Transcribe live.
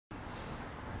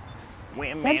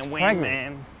Deb's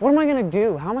pregnant. What am I gonna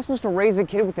do? How am I supposed to raise a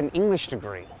kid with an English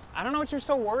degree? I don't know what you're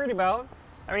so worried about.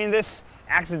 I mean, this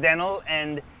accidental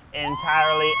and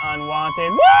entirely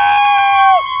unwanted.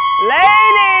 Woo!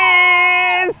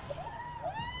 Ladies!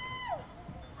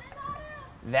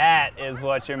 That is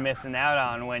what you're missing out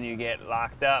on when you get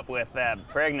locked up with that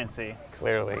pregnancy.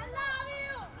 Clearly.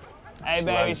 Hey,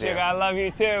 baby sugar, I love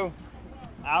you too.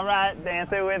 All right,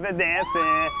 dancing with a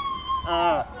dancing.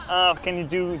 Can you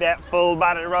do that full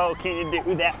body roll? Can you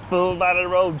do that full body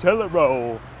roll? Jelly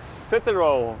roll. Tootsie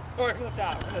roll. Or from the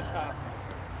top, from the top.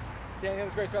 Dang, that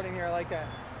was great starting here. I like that.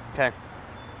 Okay.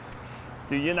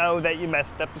 Do you know that you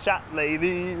messed up the shot,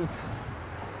 ladies?